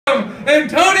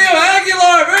Antonio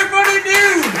Aguilar, very funny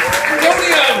dude.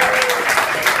 Antonio.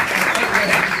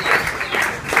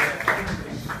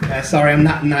 Sorry, I'm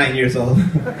not 9 years old.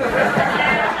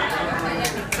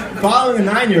 Following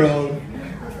a 9-year-old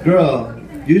girl,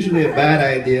 usually a bad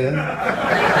idea.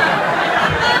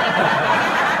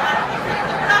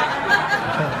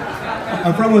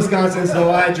 I'm from Wisconsin,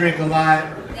 so I drink a lot.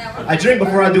 I drink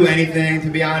before I do anything, to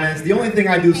be honest. The only thing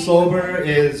I do sober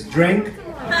is drink.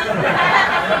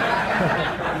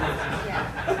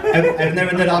 I've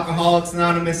never done Alcoholics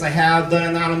Anonymous. I have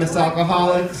done Anonymous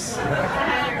Alcoholics.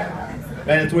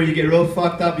 Right, it's where you get real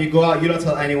fucked up, you go out, you don't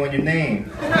tell anyone your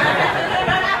name.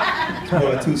 It's more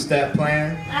of a two-step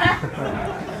plan.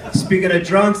 Speaking of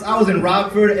drunks, I was in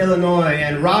Rockford, Illinois,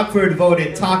 and Rockford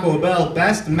voted Taco Bell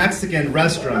best Mexican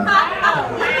restaurant.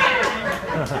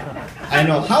 I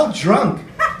know, how drunk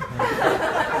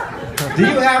do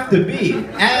you have to be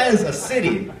as a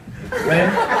city, right?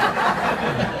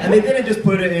 And they didn't just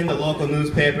put it in the local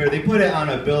newspaper, they put it on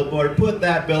a billboard, put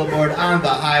that billboard on the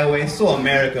highway so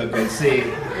America could see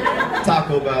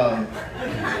Taco Bell.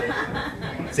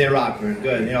 Say Rockford,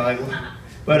 good, you know, like,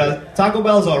 but Taco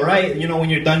Bell's alright, you know, when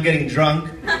you're done getting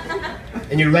drunk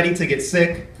and you're ready to get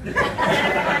sick.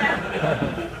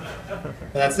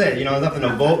 But that's it, you know, there's nothing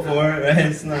to vote for, right?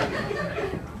 It's not.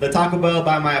 The Taco Bell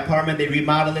by my apartment, they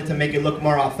remodeled it to make it look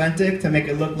more authentic, to make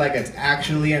it look like it's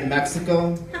actually in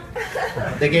Mexico.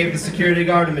 They gave the security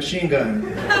guard a machine gun.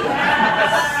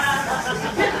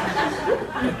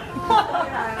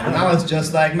 And now it's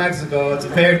just like Mexico. It's a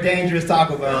very dangerous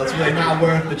Taco Bell. It's really not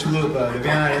worth the chalupa, to be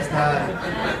honest. It's not.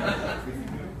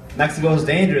 Mexico's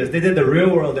dangerous. They did the real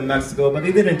world in Mexico, but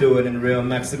they didn't do it in real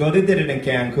Mexico. They did it in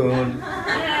Cancun.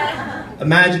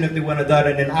 Imagine if they would have done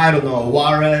it in, I don't know,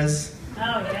 Juarez.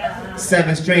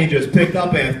 7 strangers picked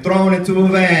up and thrown into a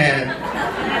van.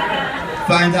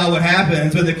 Find out what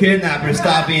happens when the kidnappers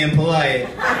stop being polite.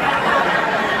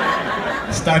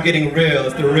 Start getting real.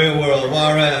 It's the real world.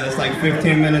 Juarez, it's like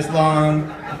 15 minutes long.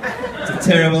 It's a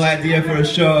terrible idea for a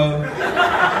show.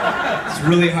 It's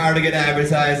really hard to get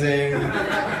advertising.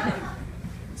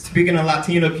 Speaking of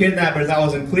Latino kidnappers, I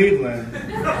was in Cleveland.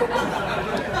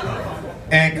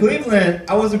 And Cleveland,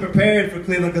 I wasn't prepared for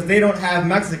Cleveland because they don't have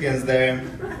Mexicans there.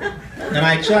 And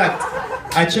I checked,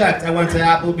 I went to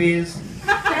Applebee's.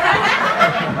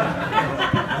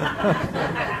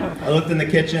 I looked in the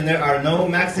kitchen, there are no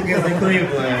Mexicans in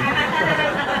Cleveland.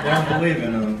 They don't believe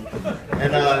in them.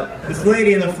 And this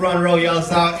lady in the front row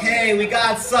yells out, "Hey, we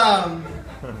got some!"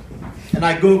 And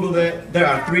I Googled it, there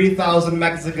are 3,000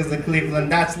 Mexicans in Cleveland.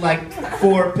 That's like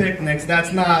 4 picnics,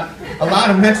 that's not a lot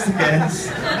of Mexicans.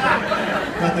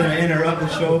 Nothing to interrupt the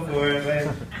show for it, man.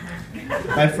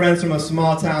 My friend's from a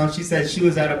small town, she said she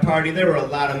was at a party, there were a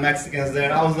lot of Mexicans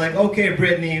there. I was like, okay,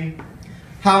 Brittany,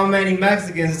 how many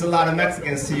Mexicans is a lot of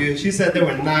Mexicans to you? She said there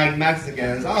were 9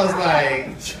 Mexicans. I was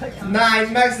like,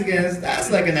 9 Mexicans? That's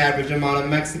like an average amount of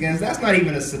Mexicans. That's not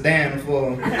even a sedan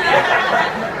full.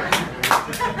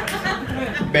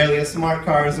 Barely a smart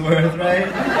car's worth, right?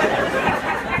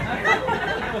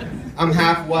 I'm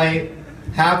half white,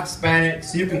 half Hispanic,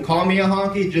 so you can call me a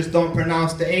honky, just don't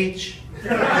pronounce the H. You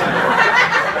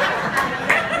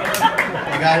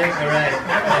got it? All right.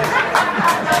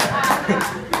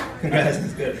 Congrats,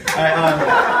 that's good. All right,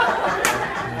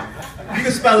 you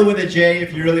can spell it with a J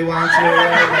if you really want to,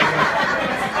 right?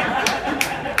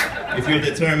 Like, if you're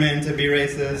determined to be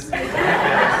racist.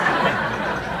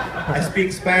 I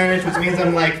speak Spanish, which means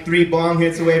I'm like 3 bong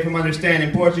hits away from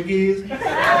understanding Portuguese.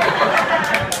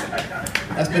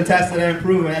 That's been tested and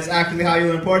proven. That's actually how you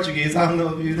learn Portuguese. I don't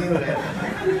know if you knew that.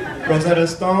 Rosetta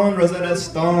Stone, Rosetta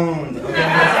Stone. Okay.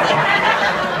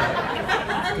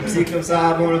 Si comme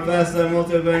ça, bonne festa,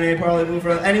 molto bene, parlez-vous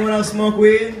français. Anyone else smoke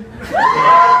weed?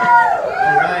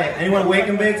 Alright. Anyone wake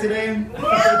and bake today?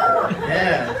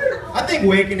 Yeah. I think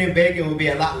waking and baking would be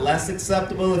a lot less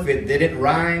acceptable if it didn't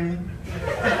rhyme.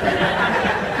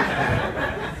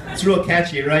 It's real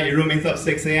catchy, right? Your roommate's up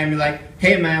 6 a.m. You're like,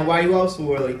 "Hey man, why are you up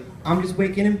so early?" "I'm just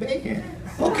waking and baking."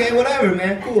 "Okay, whatever,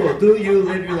 man. Cool. Do you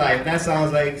live your life?" That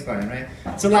sounds like it's fine, right?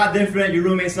 It's a lot different. Your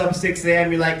roommate's up 6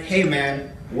 a.m. You're like, "Hey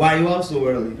man, why are you up so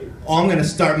early?" "Oh, I'm gonna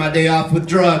start my day off with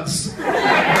drugs."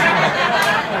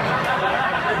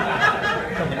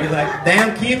 You're like,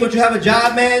 "Damn, Keith, don't you have a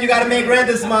job, man? You gotta make rent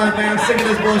this month, man. I'm sick of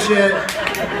this bullshit."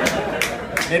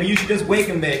 Maybe you should just wake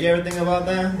and bake. You ever think about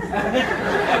that?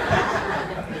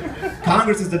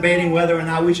 Congress is debating whether or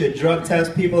not we should drug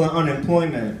test people on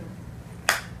unemployment.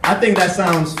 I think that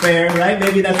sounds fair, right?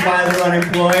 Maybe that's why they're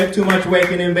unemployed, too much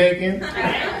waking and baking.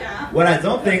 What I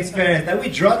don't think is fair is that we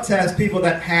drug test people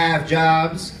that have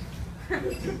jobs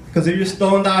Because if you're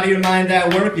stoned out of your mind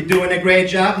at work, you're doing a great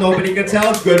job, nobody can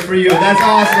tell, good for you. That's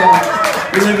awesome.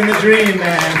 You're living the dream,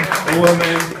 man. A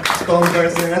woman, stoned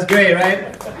person, that's great,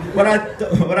 right?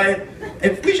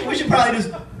 We should probably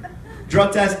just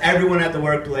drug test everyone at the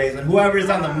workplace, and whoever is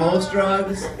on the most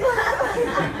drugs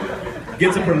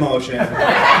gets a promotion.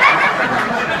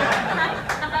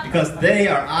 Because they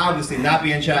are obviously not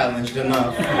being challenged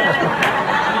enough.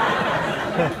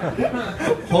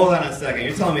 Hold on a second,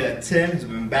 you're telling me that Tim has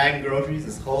been bagging groceries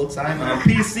this whole time on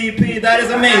PCP? That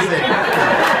is amazing!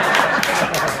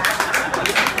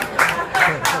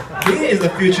 He is the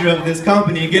future of this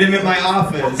company. Get him in my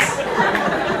office.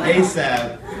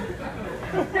 ASAP.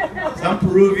 So I'm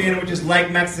Peruvian, which is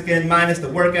like Mexican, minus the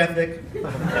work ethic.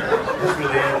 That's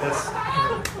really it.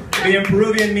 Being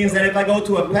Peruvian means that if I go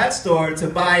to a pet store to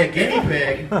buy a guinea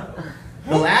pig,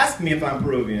 they'll ask me if I'm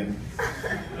Peruvian.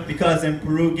 Because in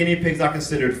Peru, guinea pigs are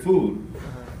considered food.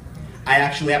 I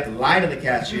actually have to lie to the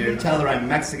cashier and tell her I'm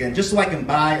Mexican just so I can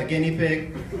buy a guinea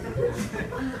pig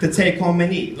to take home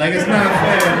and eat. Like, it's not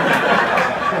fair.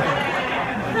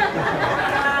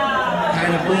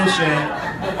 Kind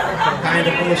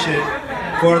of bullshit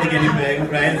for the guinea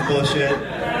pig, right? It's bullshit.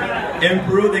 In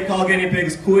Peru, they call guinea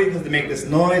pigs cuy because they make this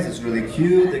noise. It's really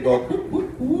cute. They go cuy, cuy,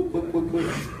 cuy, cuy, cuy, cuy.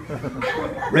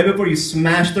 Right before you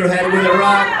smash their head with a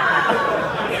rock.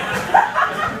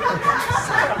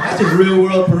 That's just real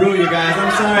world Peru, you guys.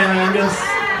 I'm sorry, I'm just...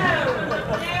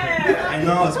 I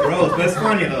know, it's gross, but it's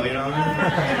funny though, you know what I mean?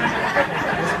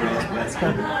 It's gross, but it's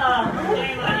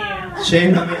funny.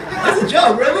 Shame on me. That's a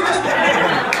joke, really? I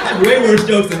have way worse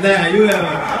jokes than that. You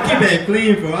have keep it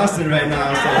clean for Austin right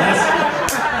now, so that's...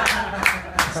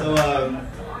 So,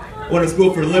 went to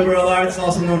school for liberal arts,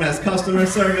 also known as customer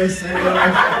service.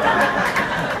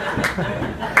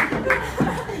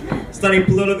 Studied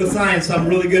political science, so I'm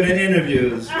really good at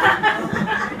interviews.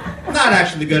 Not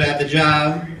actually good at the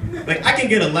job. Like, I can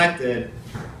get elected,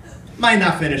 might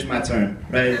not finish my term,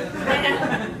 right?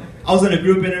 I was in a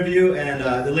group interview, and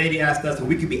the lady asked us if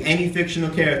we could be any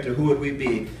fictional character, who would we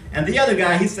be? And the other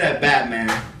guy, he said Batman.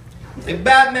 Like,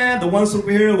 Batman, the one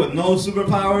superhero with no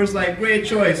superpowers, like, great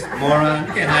choice, moron.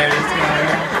 You can't hire this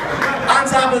guy. On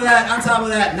top of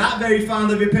that, not very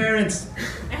fond of your parents.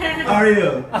 Are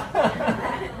you?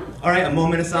 Alright, a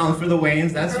moment of silence for the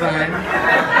Waynes, that's fine.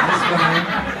 That's fine.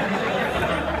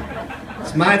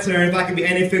 It's my turn. If I could be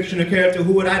any fictional character,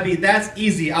 who would I be? That's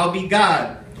easy, I'll be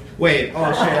God. Wait,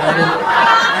 oh shit,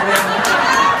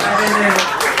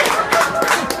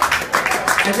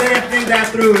 I didn't think that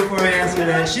through before I answered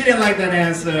that. She didn't like that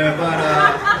answer, but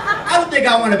I don't think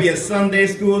I want to be a Sunday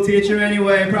school teacher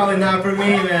anyway. Probably not for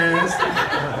me, man.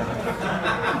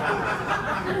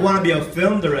 I want to be a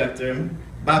film director.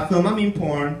 By film, I mean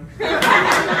porn.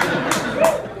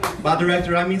 By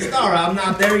director, I mean star. I'm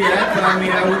not there yet, but I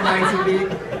mean, I would like to be.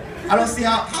 I don't see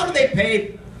how do they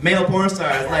pay male porn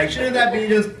stars? Like, shouldn't that be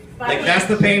just, like, that's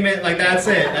the payment, like, that's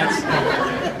it.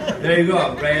 There you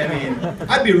go, right? I mean,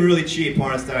 I'd be a really cheap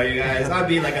porn star, you guys. I'd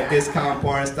be like a discount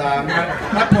porn star.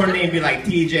 My porn name would be like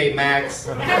TJ Maxx.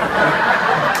 With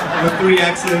 3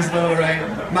 X's though, right?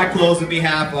 My clothes would be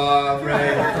half off,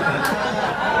 right?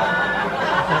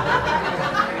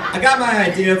 I got my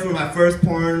idea for my first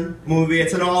porn movie.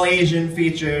 It's an all-Asian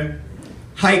feature.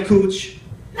 Hi Cooch.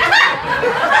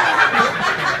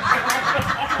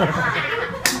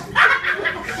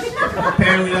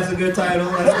 Apparently that's a good title.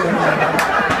 That's good.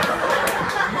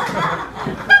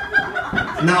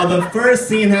 Now the first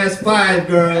scene has 5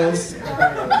 girls. And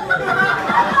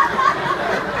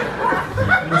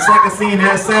the second scene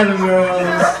has 7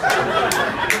 girls.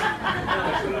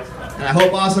 And I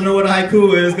hope also know what a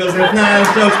haiku is, because if not,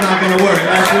 this joke's not gonna work.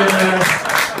 That's really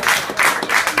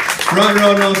front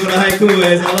row knows what a haiku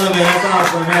is. I love it. That's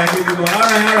awesome, man. Keep it going.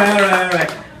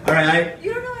 All right.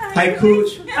 You don't know what Haiku.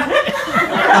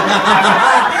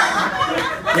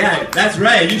 Yeah, that's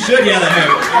right. You should yell at her.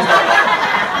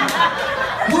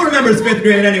 Who remembers 5th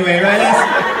grade anyway, right?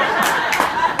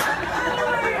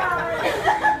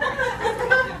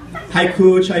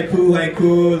 Haiku,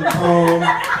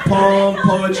 poem,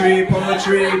 poetry,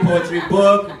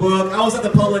 book. I was at the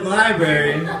public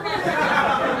library.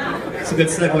 It's a good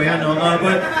segue, I know.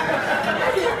 But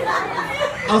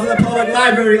I was at the public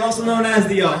library, also known as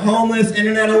the homeless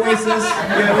internet oasis.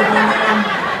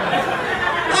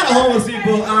 A lot of homeless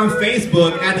people on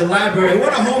Facebook at the library.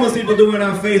 What are homeless people doing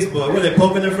on Facebook? Were they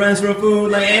poking their friends for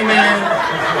food? Like, hey man,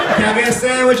 can I get a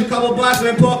sandwich, a couple bucks?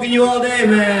 I've been poking you all day,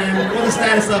 man. What's the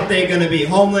status update gonna be?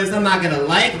 Homeless? I'm not gonna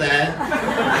like that.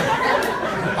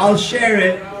 I'll share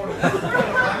it.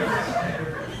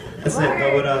 That's it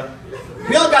though, but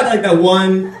we all got like that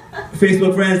one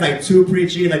Facebook friends like too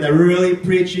preachy, like the really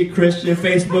preachy Christian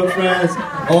Facebook friends,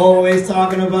 always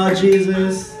talking about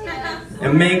Jesus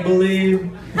and make-believe.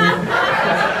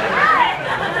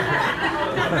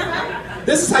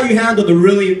 This is how you handle the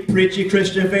really preachy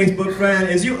Christian Facebook friend,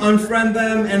 is you unfriend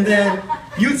them and then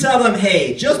you tell them,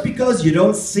 hey, just because you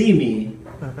don't see me,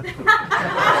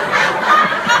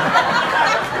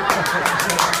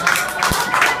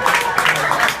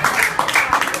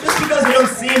 just because you don't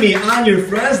see me on your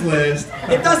friends list,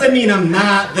 it doesn't mean I'm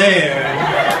not there.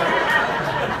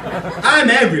 I'm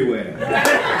everywhere.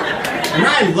 And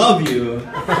I love you.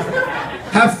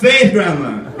 Have faith,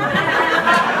 Grandma.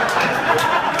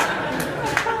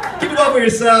 Keep it going for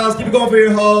yourselves, keep it going for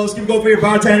your hosts, keep it going for your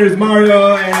bartenders,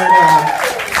 Mario, and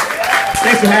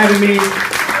thanks for having me.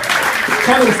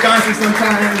 Come to Wisconsin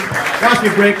sometime. Watch me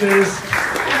break this.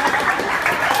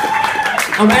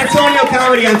 I'm Antonio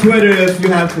Comedy on Twitter if you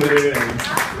have Twitter.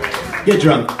 And get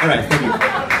drunk. All right, thank you.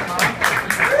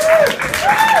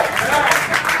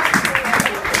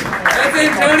 That's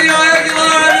Antonio Aguilar.